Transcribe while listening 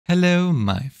Hello,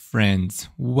 my friends.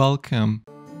 Welcome.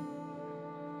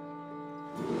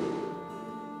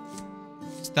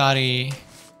 Study.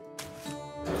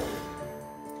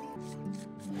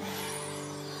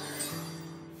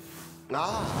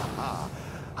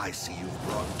 I see you've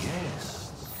brought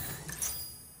guests.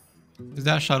 Is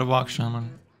that Shudderwock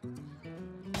Shaman?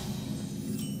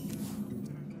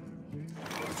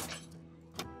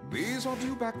 These are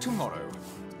due back tomorrow.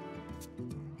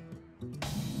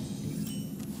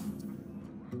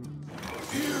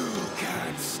 You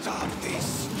can't stop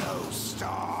this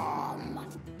snowstorm.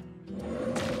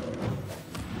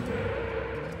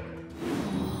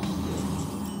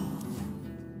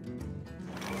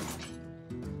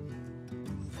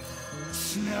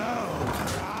 No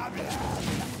problem.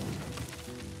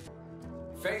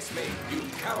 Face me, you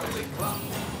cowardly club.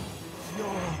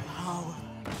 Your power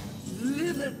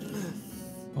limitless.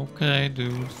 Okay,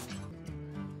 dude.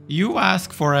 You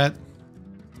ask for it.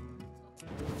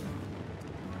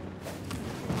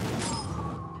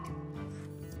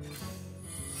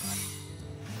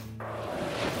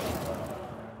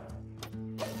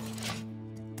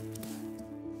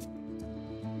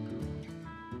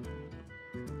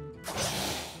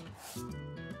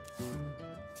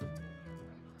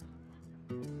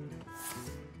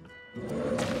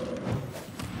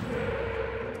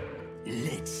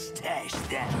 Let's stash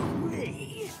that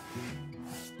away.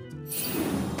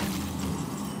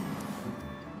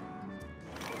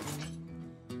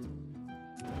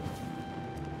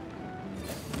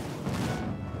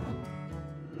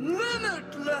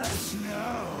 Limitless,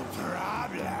 no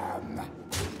problem.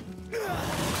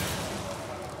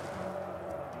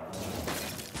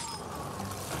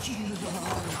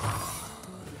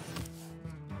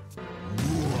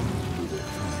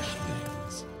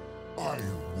 I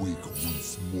wake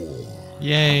once more.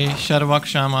 Yay, Shudderwock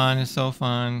Shaman is so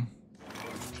fun.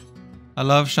 I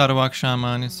love Shudderwock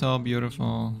Shaman, it's so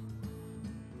beautiful.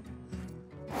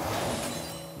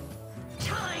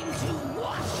 Time to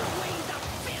wash away the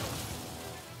filth.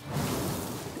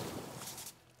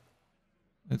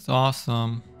 It's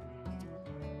awesome.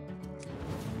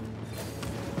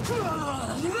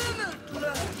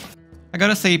 I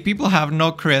gotta say, people have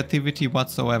no creativity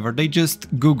whatsoever. They just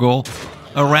Google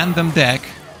a random deck.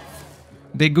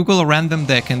 They Google a random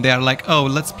deck and they are like, oh,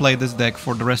 let's play this deck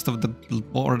for the rest of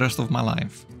my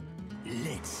life.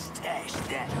 Let's stash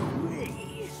that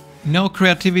away. No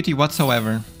creativity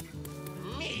whatsoever.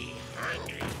 Me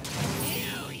hungry.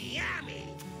 You yummy.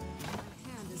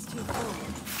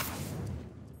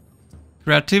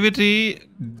 Creativity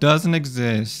doesn't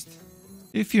exist.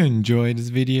 If you enjoyed this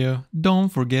video, don't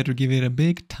forget to give it a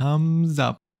big thumbs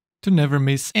up. To never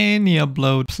miss any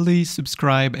upload, please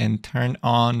subscribe and turn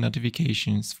on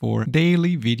notifications for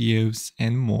daily videos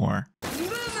and more.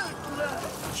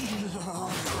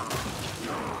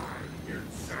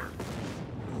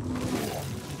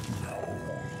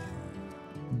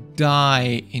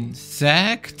 Die,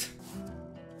 insect?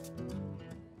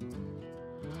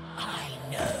 I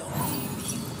know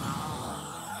who you are.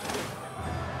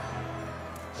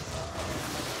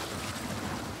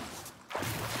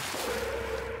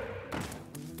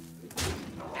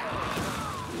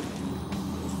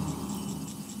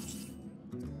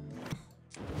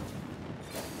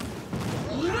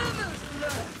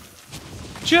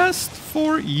 Just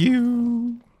for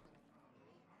you.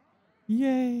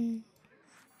 Yay.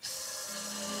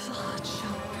 Such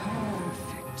a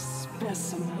perfect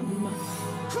specimen.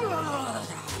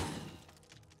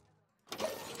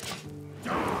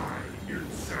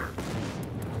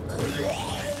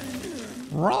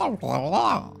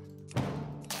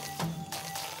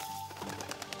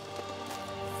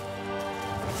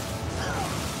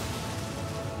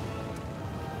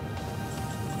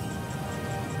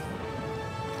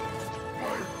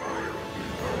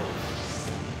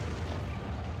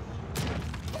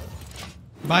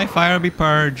 By fire be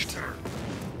purged.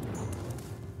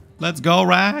 Let's go,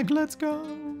 Rag, let's go.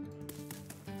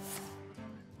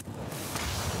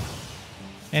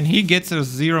 And he gets a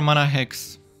 0 mana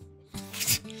Hex.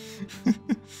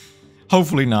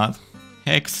 Hopefully not.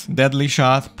 Hex, Deadly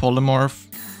Shot, Polymorph,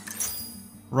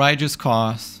 Righteous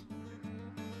Cause,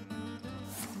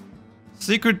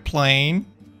 Secret Plane,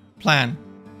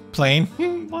 Plane?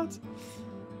 What?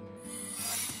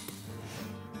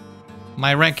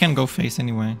 My Rag can go face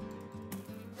anyway.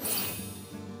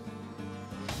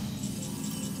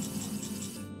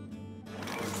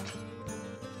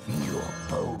 Your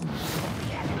bones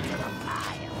get into the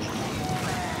pile.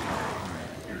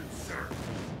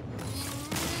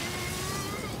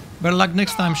 Better luck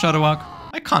next time, Shudderwock.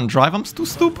 I can't drive, I'm too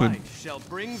stupid. Shall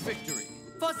bring victory.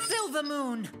 For Silver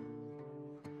Moon!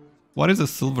 What is a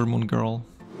Silver Moon Girl?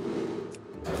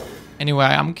 Anyway,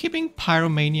 I'm keeping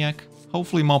Pyromaniac.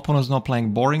 Hopefully my opponent's not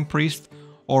playing Boring Priest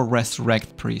or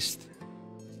Resurrect Priest.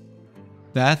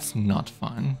 That's not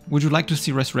fun. Would you like to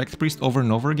see Resurrect Priest over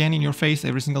and over again in your face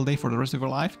every single day for the rest of your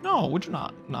life? No, would you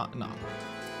not? No.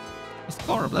 That's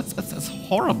horrible. That's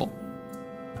horrible.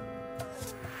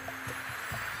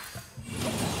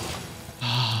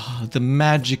 Ah, the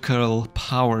magical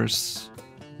powers.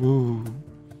 Ooh.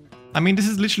 I mean, this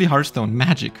is literally Hearthstone.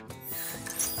 Magic.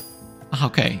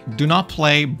 Okay, do not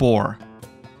play Boar.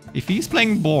 If he's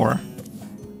playing Boar,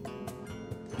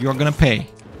 you're gonna pay.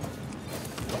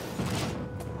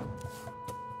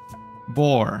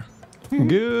 Boar.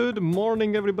 Good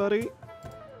morning, everybody.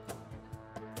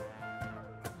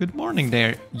 Good morning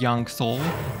there, young soul.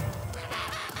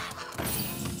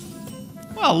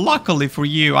 Well, luckily for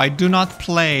you, I do not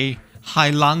play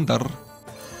Highlander.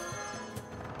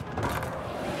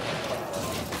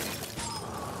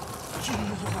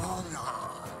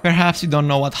 Perhaps you don't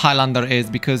know what Highlander is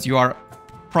because you are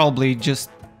probably just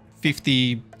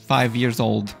 55 years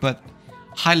old, but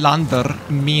Highlander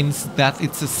means that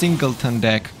it's a singleton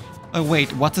deck. Oh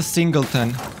wait, what's a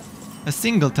singleton? A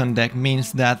singleton deck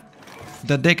means that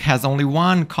the deck has only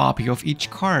one copy of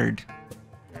each card.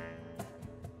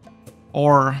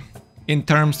 Or, in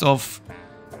terms of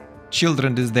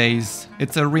children these days,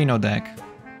 it's a Reno deck.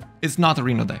 It's not a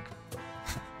Reno deck.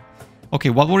 Okay,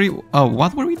 what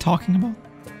were we talking about?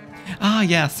 Ah,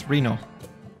 yes, Reno.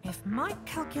 If my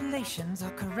calculations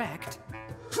are correct...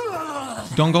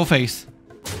 Don't go face.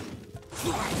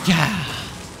 Yeah.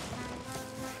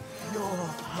 Your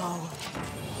power,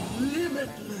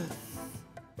 limitless.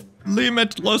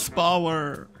 Limitless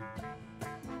power.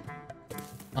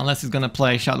 Unless he's gonna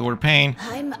play Shadow Pain.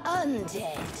 I'm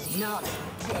undead, not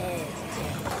dead.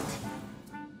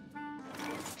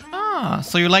 Ah,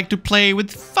 so you like to play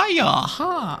with fire,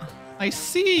 huh? I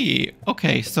see.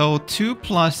 Okay, so 2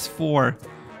 plus 4.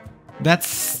 That's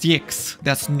 6.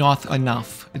 That's not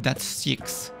enough. That's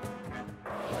 6.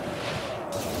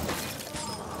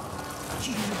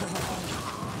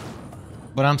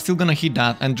 But I'm still gonna hit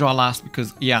that and draw last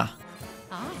because, yeah.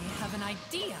 I have an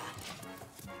idea.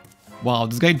 Wow,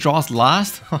 this guy draws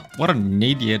last? What an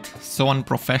idiot. So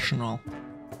unprofessional.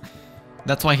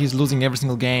 That's why he's losing every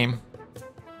single game.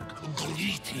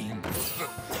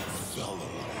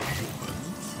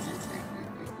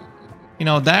 You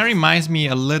know, that reminds me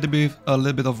a little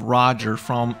bit of Roger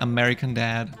from American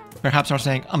Dad. Perhaps you're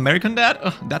saying, American Dad?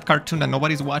 Ugh, that cartoon that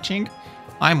nobody's watching?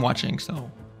 I'm watching,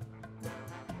 so...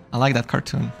 I like that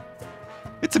cartoon.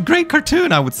 It's a great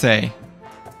cartoon, I would say.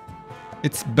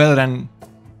 It's better than...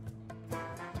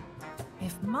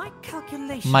 If my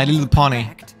calculations My Little are Pony.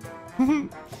 correct,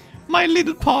 My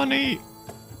Little Pony!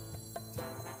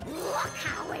 Look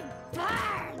how it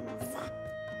burns!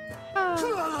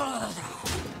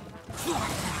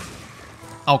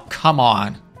 Oh, come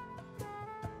on.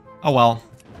 Oh well.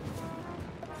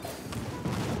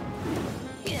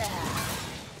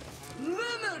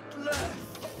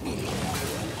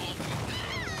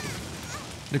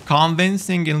 The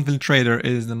Convincing Infiltrator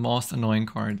is the most annoying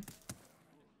card.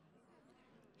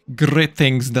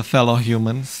 Greetings, the fellow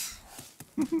humans.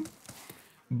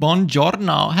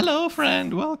 Buongiorno. Hello,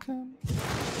 friend. Welcome.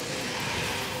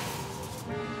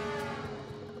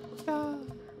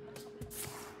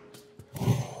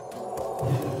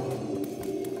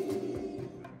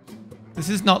 This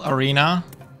is not Arena.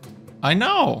 I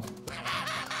know.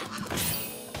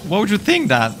 What would you think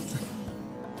that?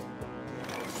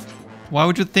 Why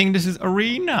would you think this is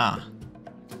Arena?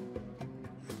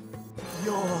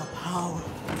 Your power,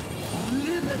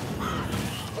 limitless.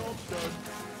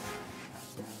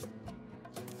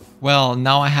 Well,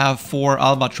 now I have 4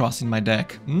 Albatross in my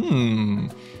deck.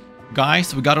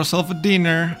 Guys, we got ourselves a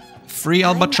dinner. Free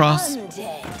Albatross. I'm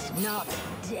undead, not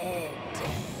dead.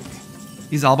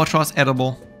 Is Albatross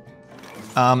edible?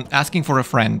 Asking for a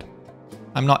friend.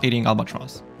 I'm not eating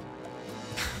Albatross.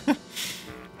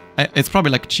 It's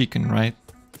probably like chicken, right?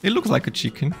 It looks like a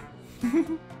chicken.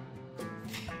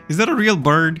 Is that a real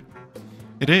bird?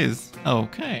 It is.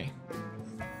 Okay.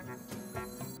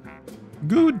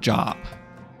 Good job.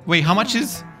 Wait, how much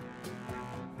is...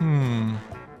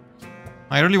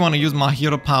 I really want to use my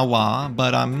hero power,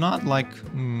 but I'm not like...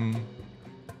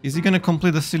 Is he gonna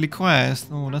complete the silly quest?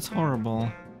 Oh, that's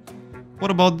horrible.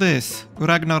 What about this?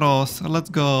 Ragnaros, let's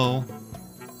go.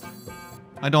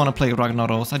 I don't want to play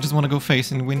Ragnaros, I just want to go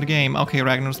face and win the game. Okay,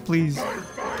 Ragnaros, please.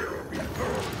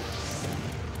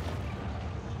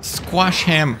 Squash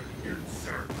him.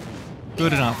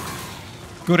 Good enough.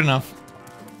 Good enough.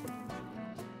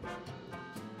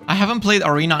 I haven't played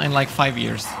Arena in like 5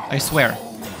 years, I swear.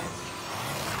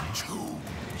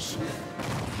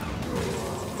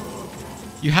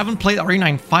 You haven't played Arena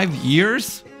in 5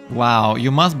 years? Wow,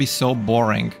 you must be so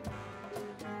boring.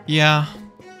 Yeah.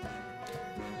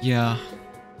 Yeah.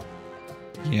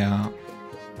 Yeah.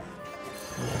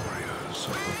 Warriors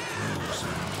of the frozen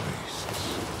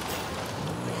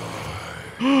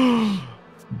wastes.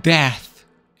 Death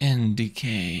and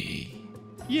decay.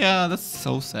 Yeah, that's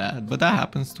so sad, but that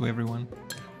happens to everyone.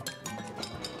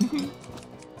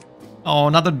 Oh,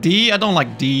 another D? I don't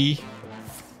like D.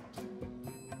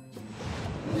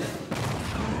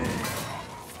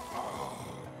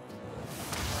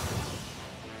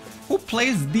 Who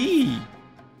plays D?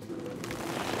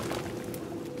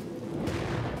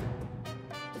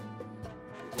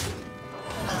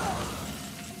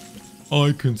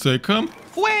 I can say come.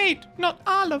 Wait, not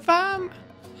all of them.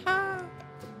 Ha.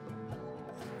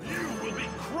 You will be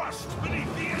crushed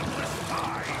beneath the endless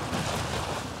tide.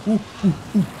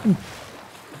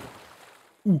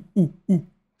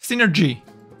 Synergy.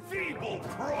 Feeble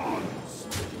prawns.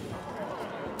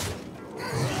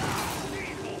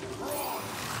 Feeble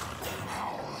prawns.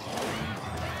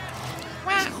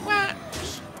 My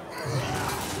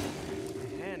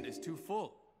hand is too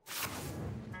full.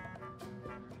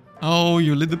 Oh,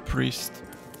 you little priest.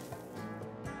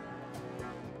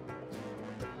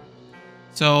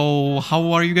 So,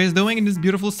 how are you guys doing in this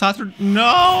beautiful Saturday?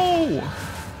 No!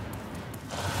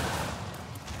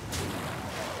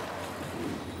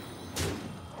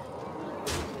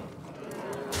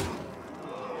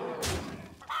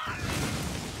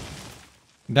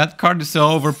 That card is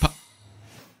so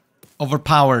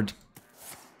overpowered.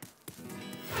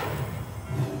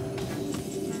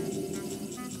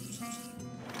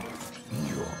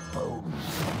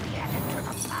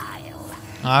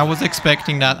 I was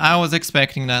expecting that. I was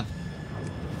expecting that.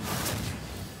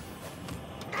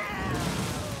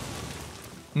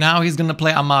 Now he's gonna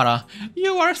play Amara.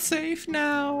 You are safe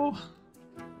now.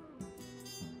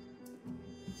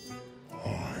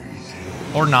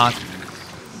 Or not.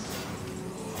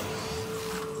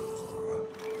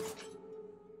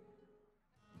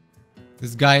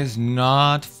 This guy is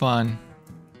not fun.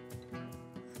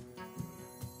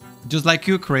 Just like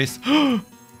you, Chris.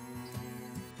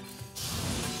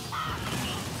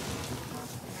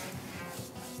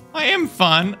 I am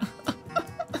fun.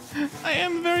 I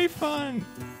am very fun.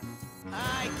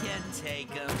 I can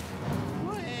take them.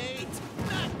 Wait,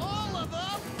 not all of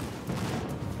them.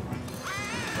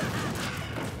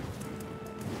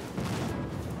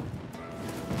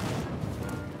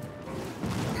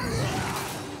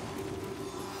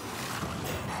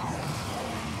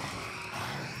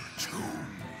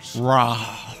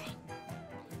 Rah.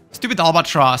 Stupid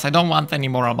albatross. I don't want any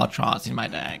more albatross in my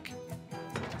deck.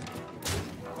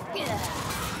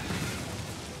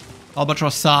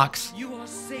 Albatross sucks. You are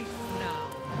safe now.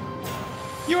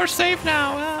 You are safe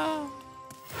now. Ah.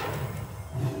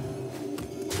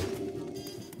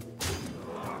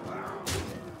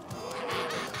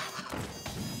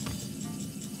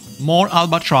 More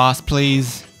albatross,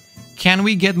 please. Can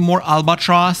we get more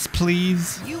albatross,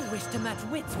 please? You wish to match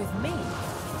wits with me.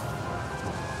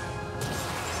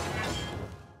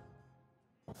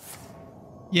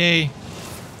 Yay.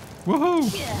 Woohoo.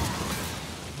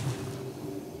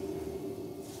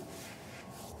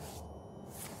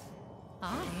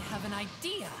 I have an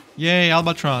idea. Yay,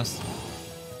 albatross.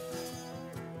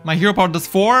 My hero power does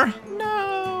 4?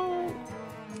 No.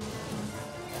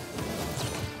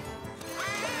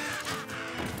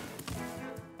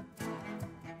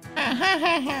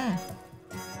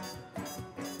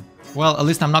 Well, at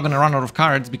least I'm not gonna run out of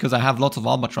cards because I have lots of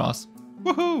albatross.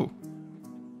 Woohoo!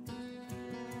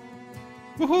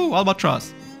 Woohoo,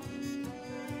 albatross.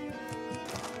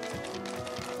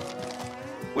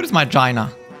 What is my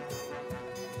Jaina?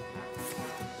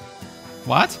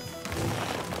 What?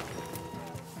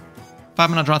 5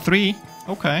 mana draw 3?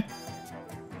 Okay.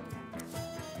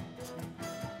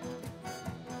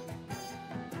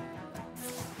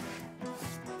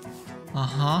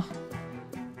 Uh-huh.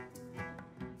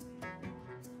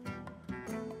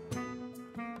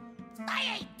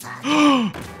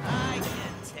 I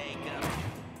can take them.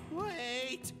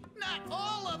 Wait, not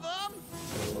all of them.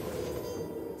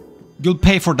 You'll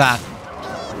pay for that.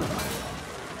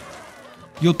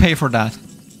 You'll pay for that.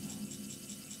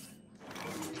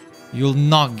 You'll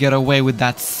not get away with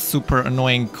that super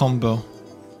annoying combo.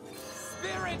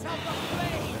 Spirit of the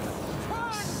flame,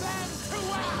 turn them to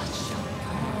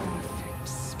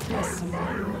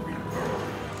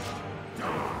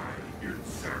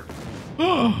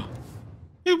ash.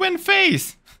 It went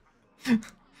face.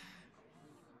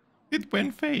 It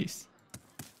went face.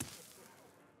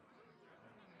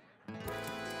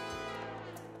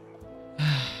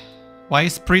 Why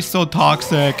is Priest so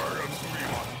toxic?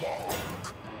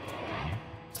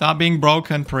 Stop being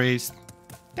broken, Priest.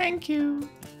 Thank you.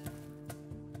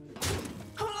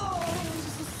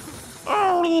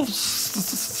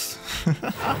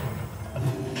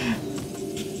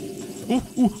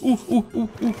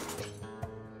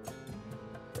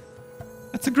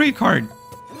 That's a great card.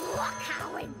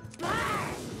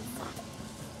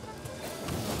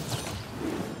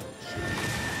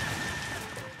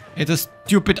 It's a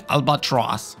stupid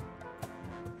albatross.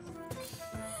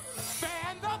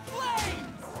 Fan the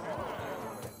flames!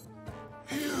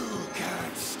 You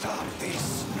can't stop these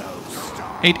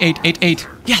snowstorms. 8.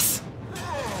 Yes!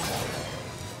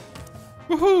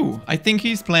 Woohoo! I think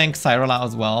he's playing Cyrilla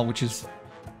as well, which is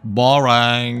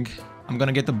boring. I'm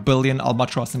gonna get a billion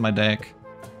albatross in my deck.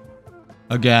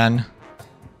 Again.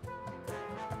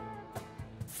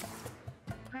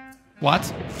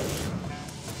 What?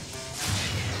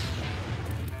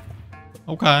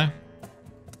 Okay.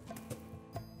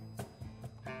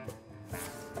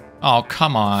 Oh,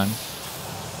 come on.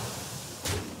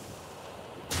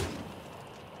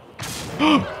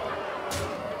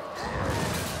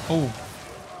 Oh.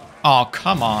 Oh,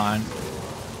 come on.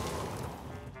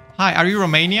 Hi, are you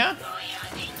Romania?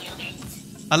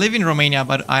 I live in Romania,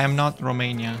 but I am not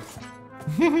Romania.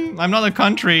 I'm not a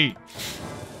country.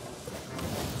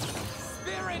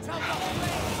 Spirit of the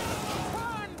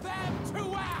flame, turn them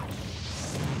to ash!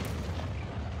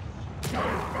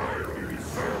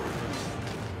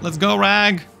 Let's go,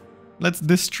 Rag. Let's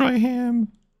destroy him.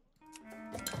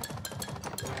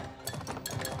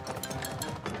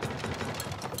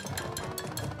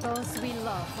 Those we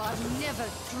love are never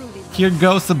truly loved. Here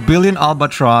goes a billion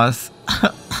albatross.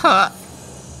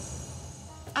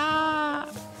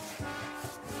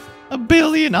 A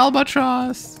billion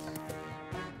albatross.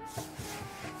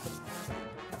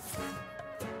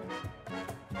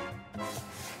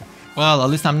 Well, at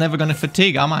least I'm never gonna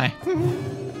fatigue, am I?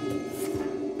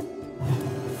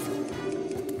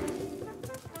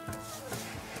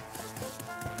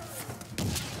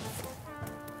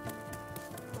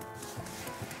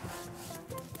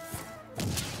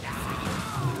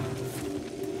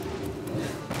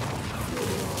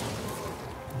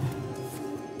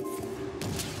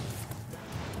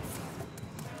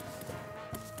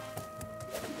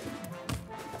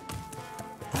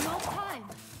 No time.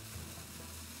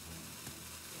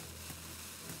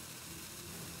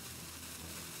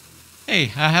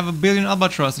 Hey, I have a billion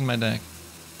albatross in my deck.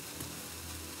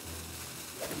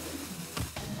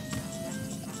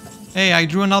 Hey, I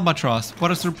drew an albatross.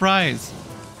 What a surprise.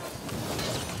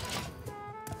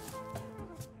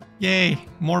 Yay,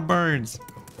 more birds.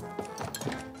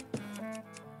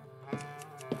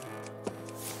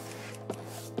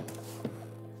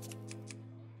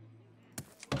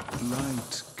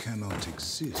 Light cannot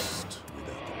exist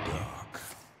without the dark.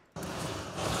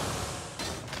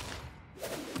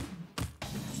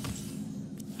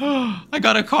 I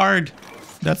got a card.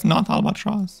 That's not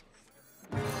albatross.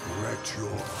 Let your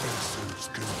vessels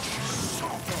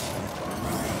consume.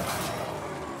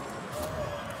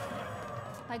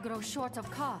 I grow short of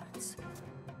cards.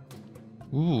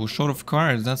 Ooh, short of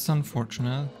cards. That's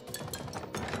unfortunate.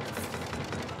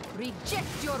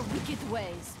 Reject your wicked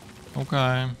ways.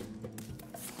 Okay.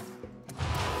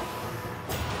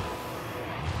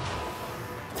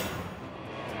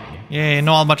 Yay,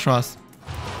 no albatross.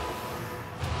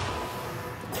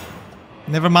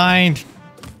 Never mind.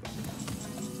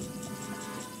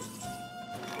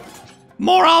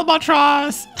 More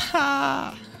albatross!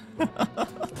 Ha!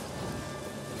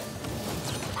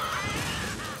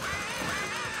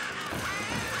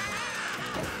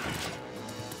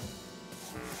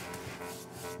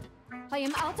 I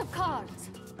am out of cards.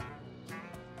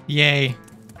 Yay.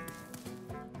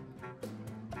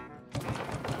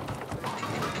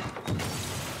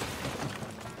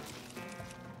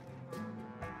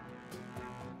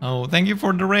 Oh, thank you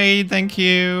for the raid. Thank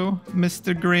you,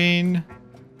 Mr. Green.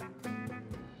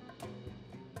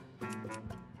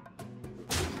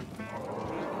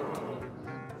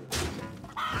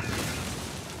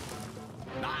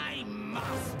 I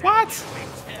must What?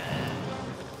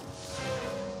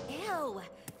 Ew.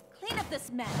 Clean up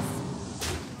this mess.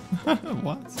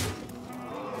 What?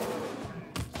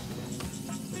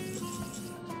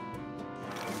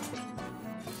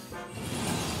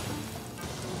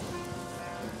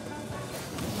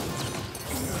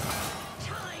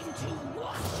 time to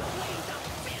wash away the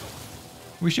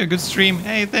filth. Wish you a good stream.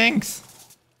 Hey, thanks.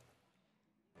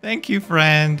 Thank you,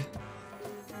 friend.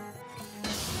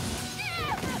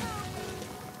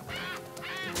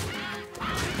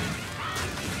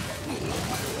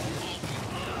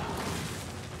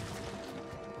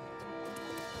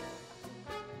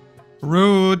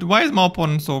 Rude. Why is my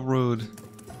opponent so rude?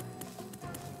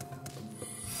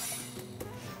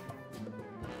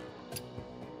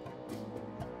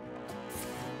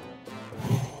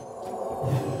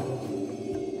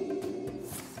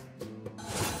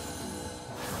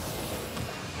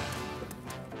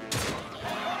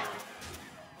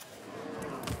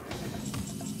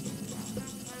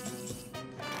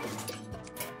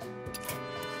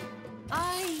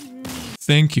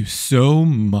 Thank you so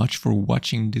much for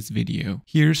watching this video.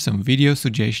 Here's some video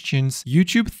suggestions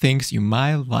YouTube thinks you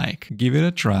might like. Give it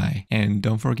a try. And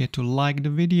don't forget to like the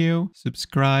video,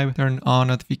 subscribe, turn on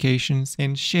notifications,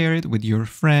 and share it with your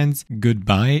friends.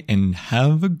 Goodbye and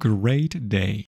have a great day.